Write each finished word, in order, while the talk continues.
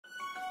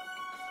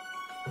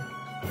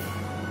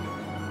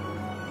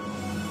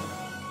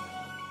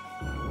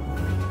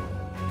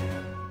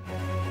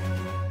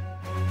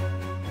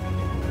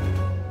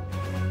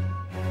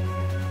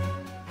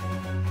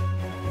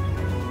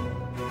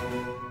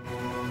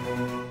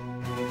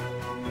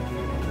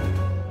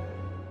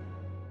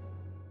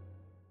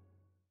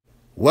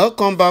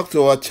Welcome back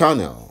to our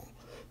channel.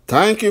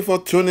 Thank you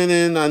for tuning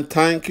in and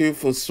thank you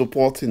for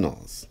supporting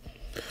us.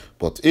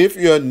 But if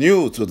you are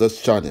new to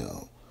this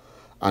channel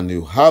and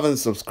you haven't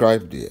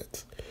subscribed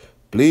yet,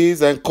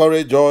 please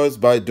encourage us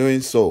by doing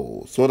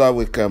so that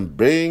we can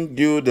bring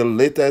you the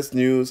latest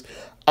news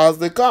as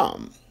they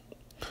come,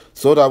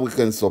 so that we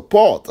can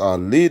support our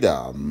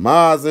leader,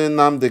 Mazi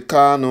Nnamdi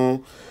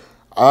Kanu,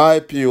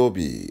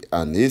 IPOB,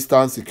 and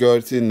Eastern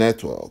Security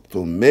Network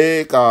to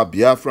make our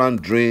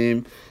Biafran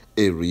dream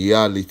a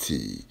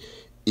reality.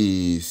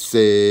 He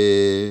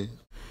said.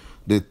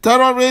 The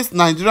terrorist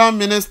Nigerian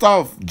Minister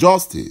of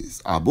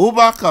Justice,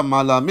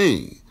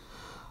 ₦Malami,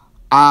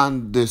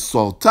 and the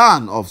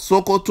Sultan of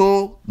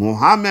Sokoto,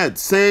 Mohammed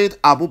Said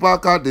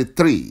Abubakar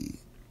III,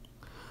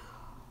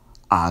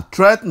 are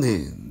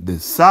threatening the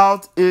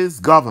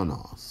Southeast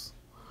governors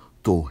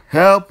to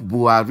help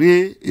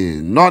Buhari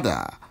in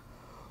order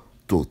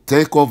to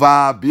take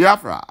over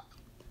Biafra.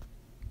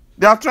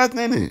 They are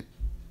threatening him.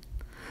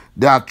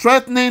 They are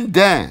threatening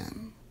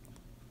them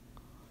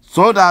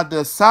so that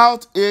the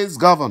Southeast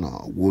governor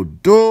will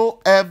do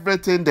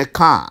everything they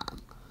can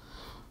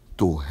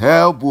to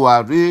help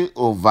Buhari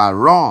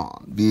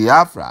overrun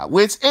Biafra,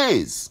 which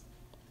is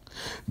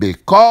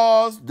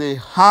because they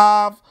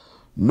have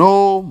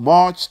no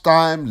much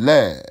time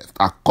left,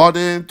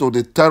 according to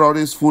the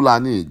terrorist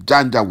Fulani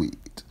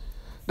Janjaweed.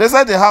 They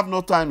said they have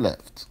no time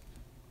left.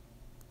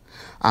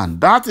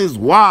 And that is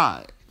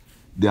why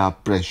they are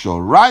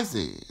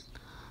pressurizing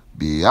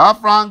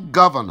Biafran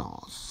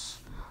governors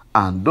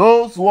and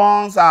those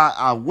ones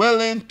are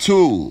willing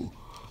to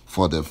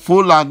for the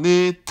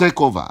Fulani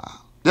takeover.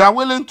 They are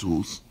willing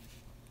to.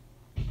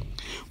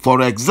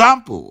 For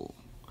example,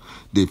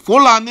 the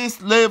Fulani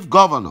slave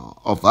governor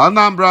of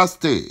Anambra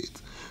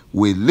State,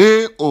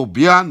 Wile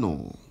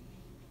Obiano,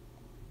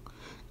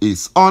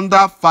 is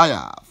under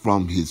fire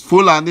from his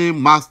Fulani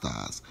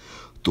masters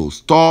to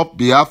stop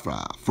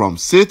Biafra from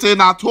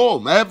sitting at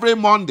home every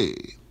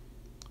Monday.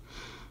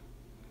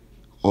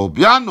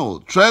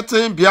 Obiano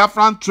threatened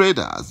Biafran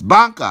traders,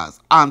 bankers,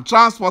 and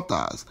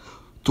transporters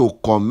to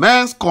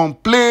commence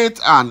complete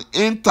and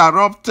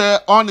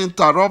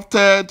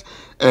uninterrupted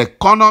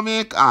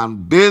economic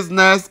and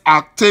business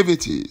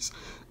activities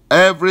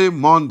every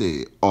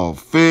Monday or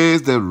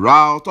face the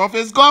wrath of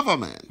his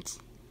government.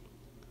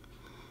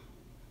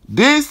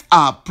 These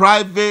are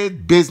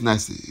private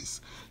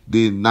businesses.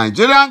 The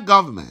Nigerian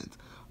government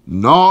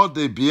nor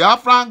the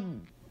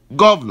Biafran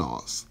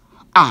governors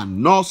are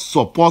not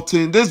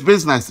supporting these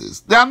businesses.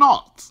 They are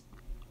not.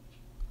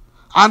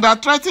 And they are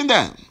threatening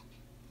them.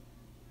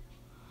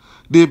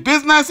 The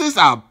businesses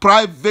are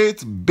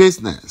private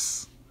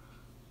business.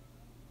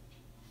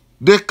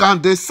 They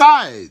can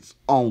decide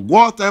on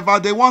whatever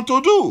they want to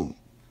do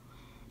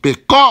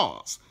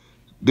because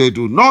they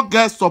do not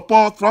get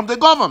support from the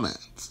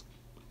government.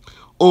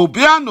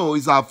 Obiano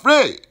is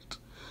afraid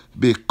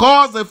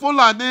because the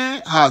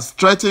Fulani has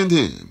threatened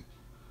him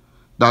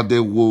that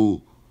they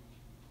will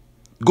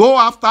go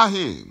after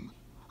him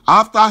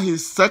after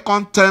his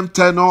second term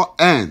tenure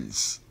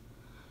ends.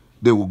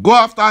 They will go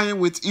after him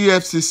with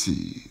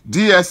EFCC,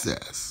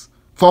 DSS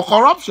for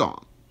corruption.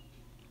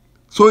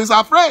 So he's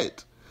afraid.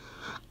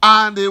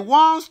 And he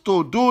wants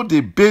to do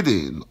the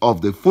bidding of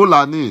the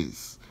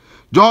Fulanis,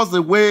 just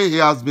the way he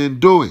has been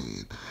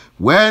doing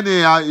when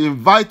he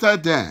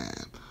invited them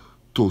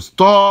to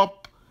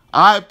stop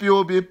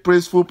IPOB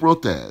peaceful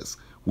protests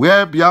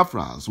where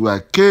Biafrans were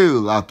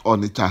killed at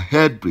Onitsha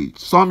Head Bridge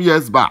some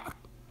years back.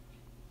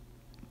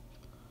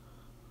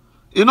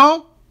 You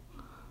know,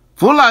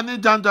 Fulani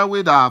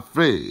Janjaweed are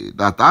afraid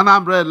that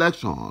Anambra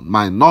election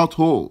might not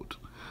hold.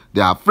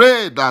 They are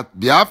afraid that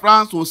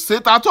Biafrans will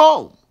sit at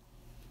home.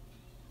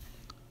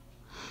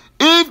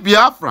 If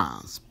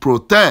Biafrans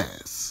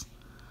protest,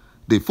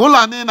 the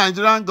Fulani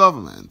Nigerian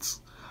government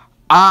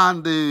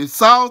and the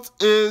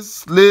Southeast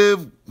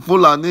slave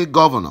Fulani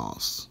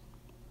governors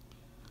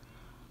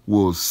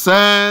will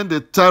send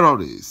the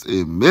terrorists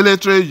in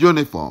military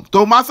uniform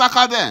to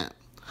massacre them.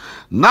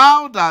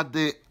 Now that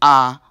they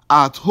are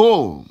at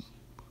home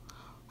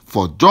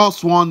for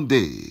just one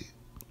day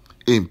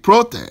in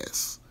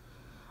protest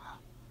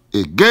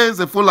against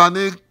the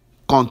Fulani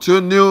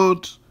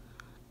continued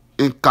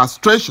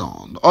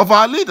incastration of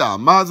our leader,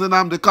 Mazi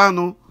Nnamdi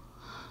Kanu,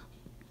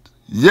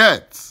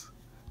 yet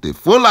the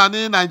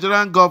Fulani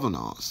Nigerian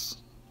governors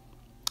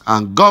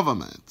and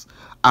government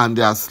and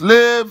their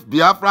slave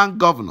Biafran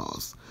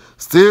governors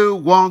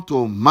still want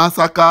to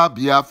massacre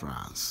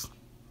Biafrans.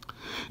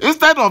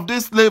 Instead of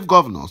these slave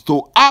governors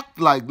to act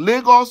like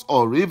Lagos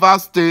or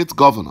Rivers State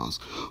governors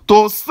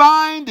to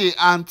sign the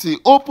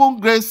anti-open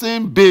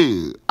grazing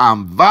bill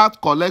and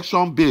VAT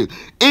collection bill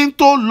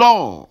into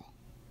law,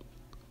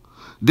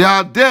 they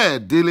are there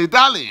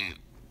dilly-dallying.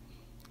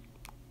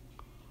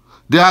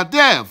 They are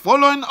there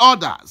following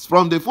orders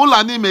from the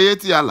Fulani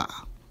Meyetiala.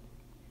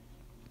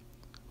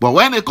 But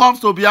when it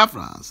comes to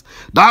Biafrans,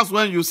 that's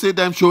when you see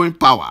them showing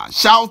power,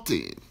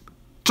 shouting,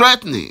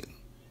 threatening.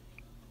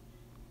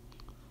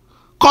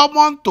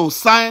 Common to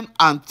sign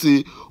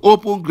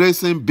anti-open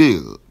grazing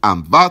bill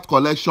and VAT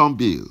collection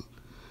bill.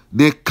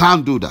 They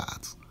can't do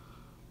that.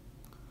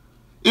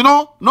 You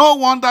know, no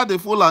wonder the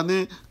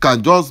Fulani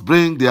can just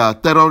bring their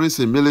terrorists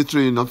in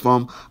military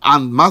uniform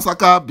and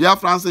massacre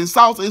Biafrans in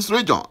Southeast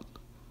region.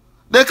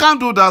 They can't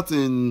do that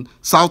in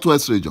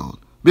Southwest region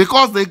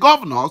because the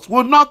governors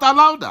would not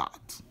allow that.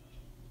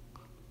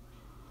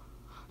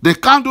 They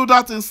can't do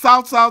that in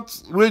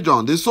South-South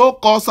region, the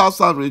so-called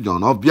South-South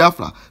region of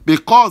Biafra,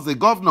 because the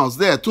governors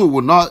there too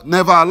would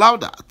never allow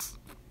that.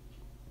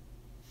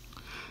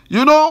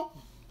 You know,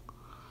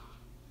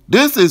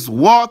 this is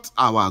what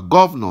our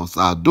governors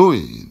are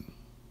doing.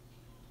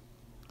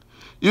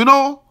 You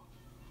know,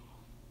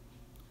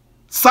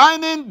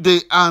 signing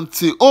the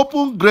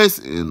anti-open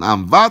grazing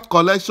and VAT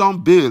collection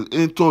bill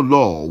into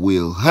law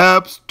will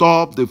help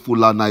stop the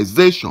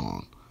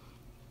Fulanization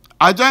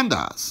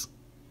agendas.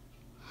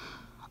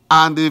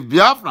 And if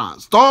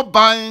Biafrans stop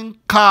buying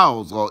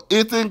cows or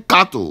eating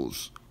cattle,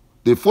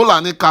 the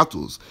Fulani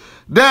cattle,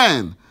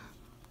 then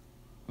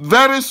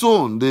very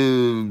soon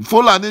the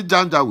Fulani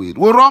Janjaweed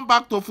will run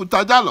back to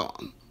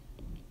Futajalon.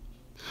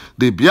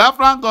 The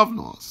Biafran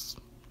governors,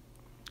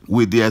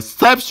 with the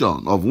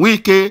exception of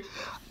Wike,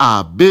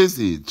 are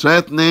busy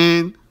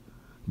threatening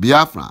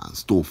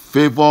Biafrans to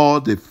favor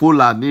the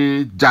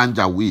Fulani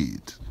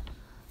Janjaweed.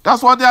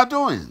 That's what they are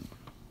doing.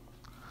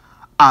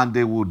 And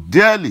they will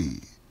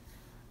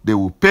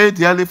pay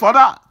dearly for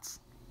that.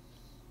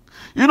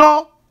 You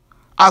know,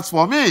 as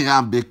for me,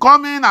 I'm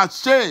becoming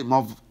ashamed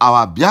of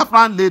our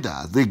Biafran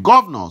leaders, the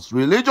governors,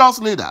 religious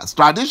leaders,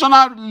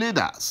 traditional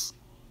leaders.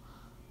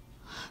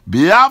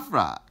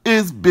 Biafra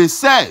is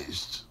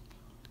besieged.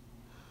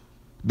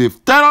 The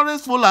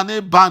terrorist Fulani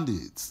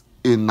bandits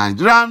in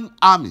Nigerian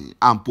army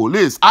and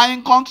police are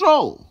in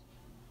control.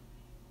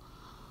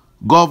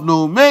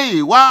 Governor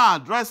May, while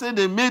addressing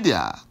the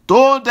media,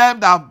 told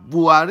them that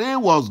Buhari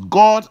was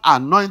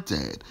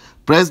God-anointed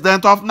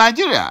president of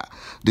Nigeria,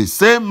 the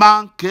same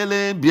man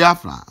killing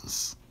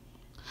Biafrans,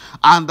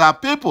 and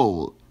that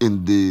people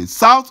in the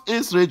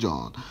Southeast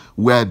region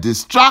were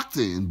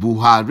distracting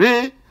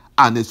Buhari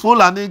and his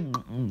Fulani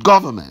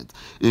government,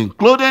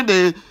 including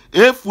the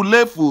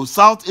Efulefu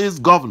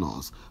Southeast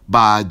governors,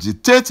 by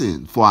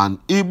agitating for an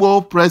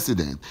Igbo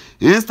president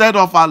instead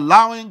of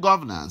allowing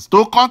governance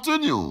to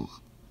continue.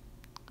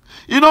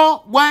 You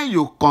know, when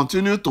you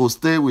continue to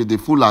stay with the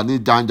Fulani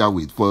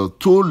Janjaweed for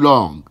too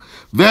long,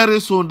 very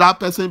soon that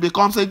person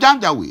becomes a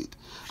Janjaweed.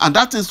 And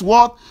that is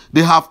what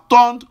they have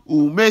turned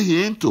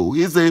Umehi into.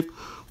 He's a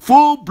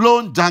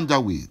full-blown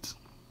Janjaweed.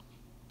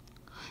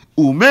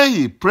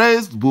 Umehi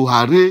praised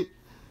Buhari,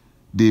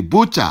 the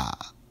butcher,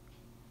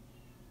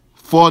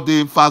 for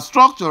the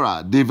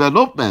infrastructural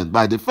development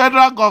by the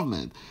federal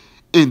government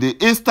in the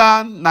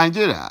eastern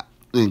Nigeria,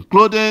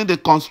 including the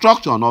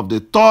construction of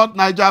the 3rd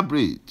Niger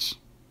Bridge.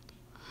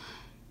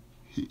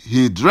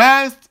 He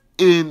dressed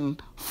in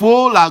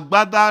full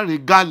Agbada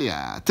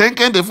regalia,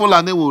 thinking the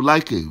Fulani will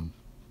like him.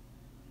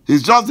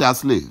 He's just their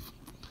slave,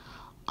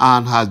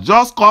 and has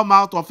just come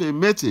out of a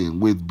meeting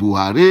with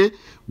Buhari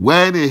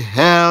when he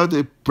held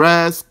a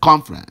press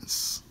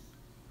conference.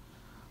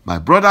 My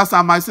brothers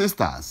and my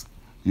sisters,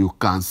 you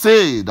can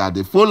say that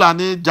the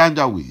Fulani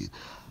Janjaweed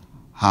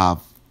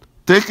have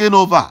taken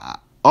over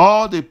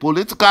all the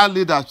political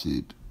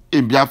leadership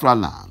in Biafra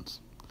land.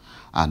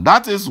 And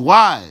that is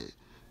why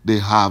they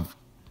have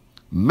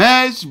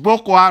merged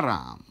Boko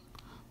Haram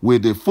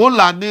with the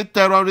Fulani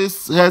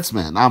terrorist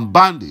herdsmen and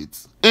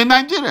bandits in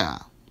Nigeria.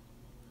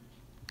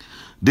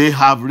 They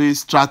have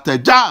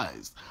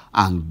re-strategized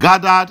and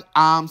gathered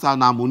arms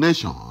and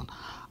ammunition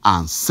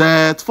and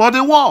set for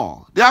the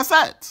war. They are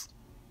set.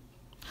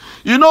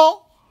 You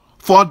know,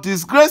 for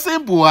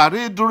disgracing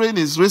Buhari during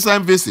his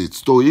recent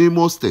visits to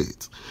Imo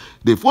State,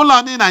 the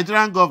Fulani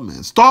Nigerian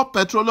government stopped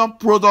petroleum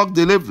product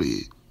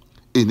delivery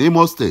in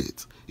Imo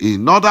State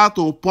in order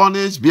to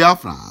punish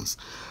Biafrans.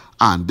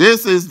 And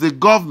this is the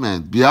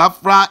government,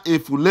 Biafra,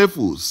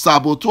 Efulefu,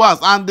 saboteurs,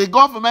 and the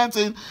governors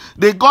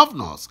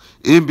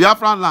in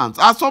Biafran lands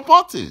are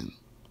supporting.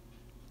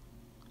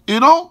 You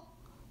know,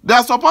 they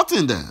are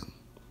supporting them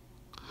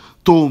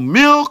to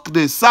milk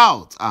the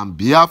South and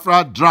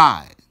Biafra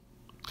dry.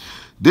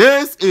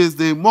 This is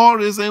the more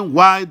reason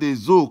why the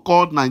zoo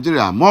called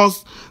Nigeria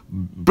must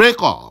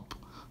break up.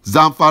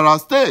 Zamfara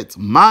State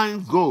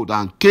mines gold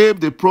and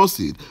keep the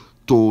proceeds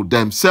to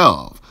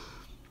themselves.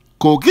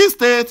 Kogi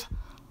State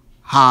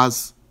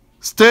has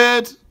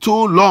stayed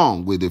too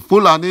long with the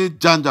Fulani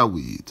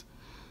Janjaweed.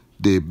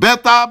 They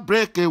better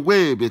break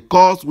away,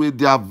 because with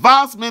their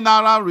vast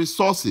mineral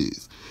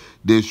resources,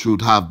 they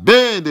should have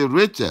been the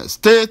richest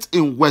state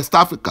in West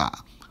Africa.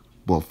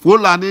 But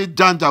Fulani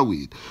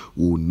Janjaweed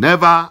will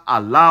never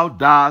allow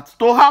that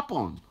to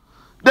happen.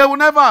 They will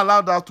never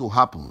allow that to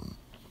happen.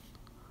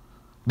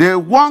 They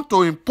want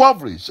to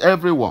impoverish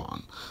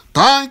everyone.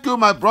 Thank you,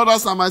 my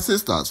brothers and my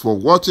sisters, for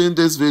watching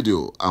this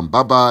video, and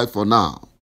bye-bye for now.